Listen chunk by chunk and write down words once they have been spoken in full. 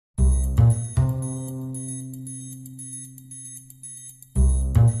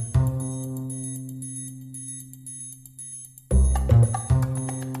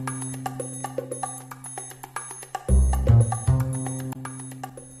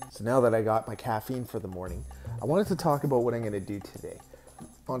So now that I got my caffeine for the morning, I wanted to talk about what I'm going to do today.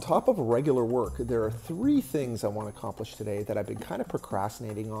 On top of regular work, there are 3 things I want to accomplish today that I've been kind of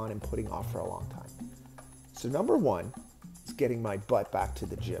procrastinating on and putting off for a long time. So number 1 is getting my butt back to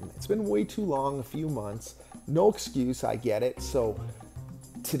the gym. It's been way too long, a few months. No excuse, I get it. So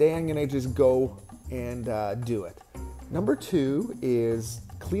today I'm going to just go and do it. Number 2 is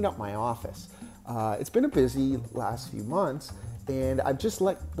clean up my office. It's been a busy last few months, and I've just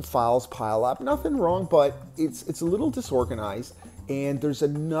let the files pile up. Nothing wrong, but it's a little disorganized, and there's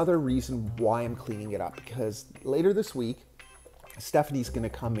another reason why I'm cleaning it up, because later this week, Stephanie's gonna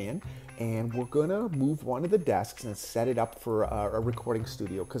come in, and we're gonna move one of the desks and set it up for a recording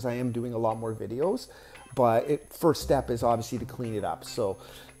studio, because I am doing a lot more videos, but first step is obviously to clean it up, so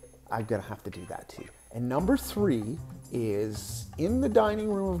I'm gonna have to do that too. And number 3 is in the dining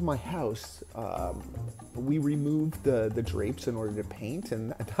room of my house, we removed the drapes in order to paint,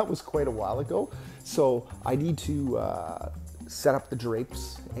 and that was quite a while ago. So I need to set up the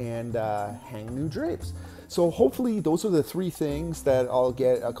drapes and hang new drapes. So hopefully those are the 3 things that I'll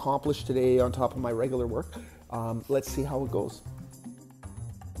get accomplished today on top of my regular work. Let's see how it goes.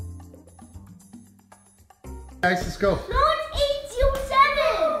 Guys, let's go. No, it's 8 till 7.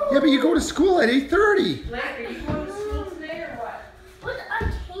 Yeah, but you go to school at 8:30. Are you going to school today or what? But I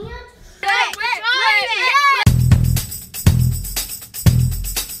can't.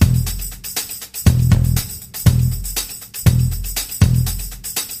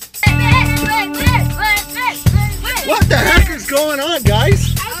 What the heck is going on,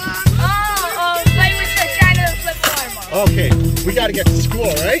 guys? Play with the China flip arm. Okay, we got to get to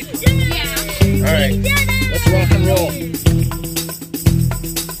school, right? Yeah. All right, let's rock and roll.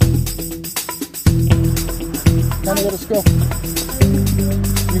 Time to go to school.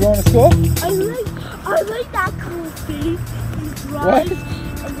 You going to school? I like that cool thing. You drive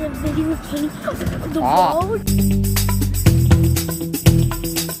and then videotape the road.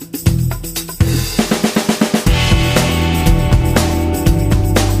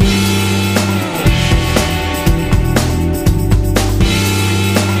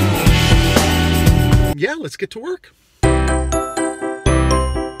 Yeah, let's get to work.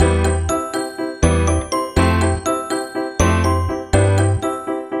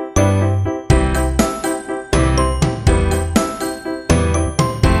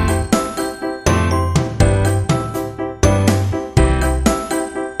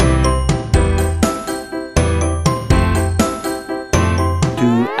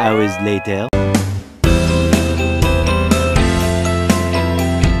 Hours later.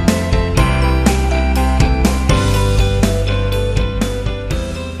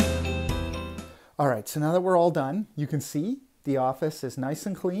 All right, so now that we're all done, you can see the office is nice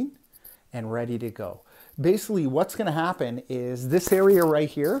and clean and ready to go. Basically, what's going to happen is this area right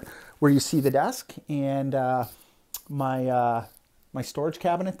here where you see the desk and my storage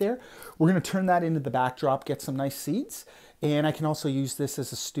cabinet there, we're going to turn that into the backdrop, get some nice seats, and I can also use this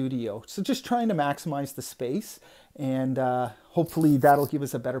as a studio. So just trying to maximize the space, and hopefully that'll give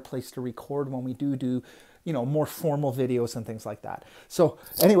us a better place to record when we do more formal videos and things like that. So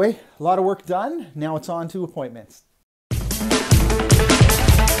anyway, a lot of work done. Now it's on to appointments.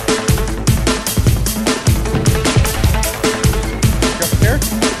 Up here.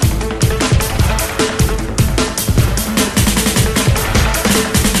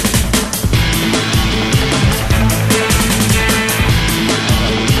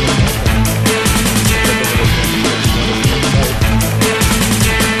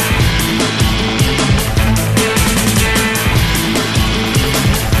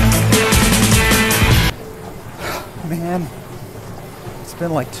 Man, it's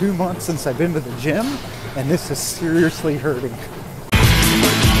been like 2 months since I've been to the gym, and this is seriously hurting.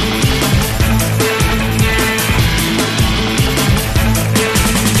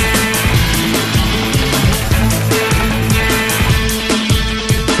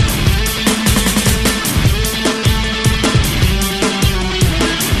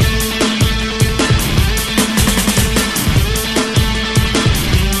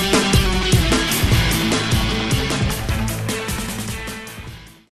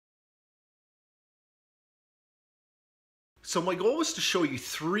 So my goal was to show you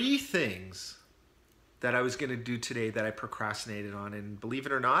 3 things that I was going to do today that I procrastinated on, and believe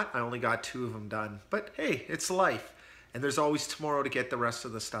it or not, I only got 2 of them done. But hey, it's life, and there's always tomorrow to get the rest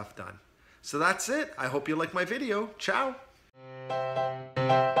of the stuff done. So that's it. I hope you like my video. Ciao.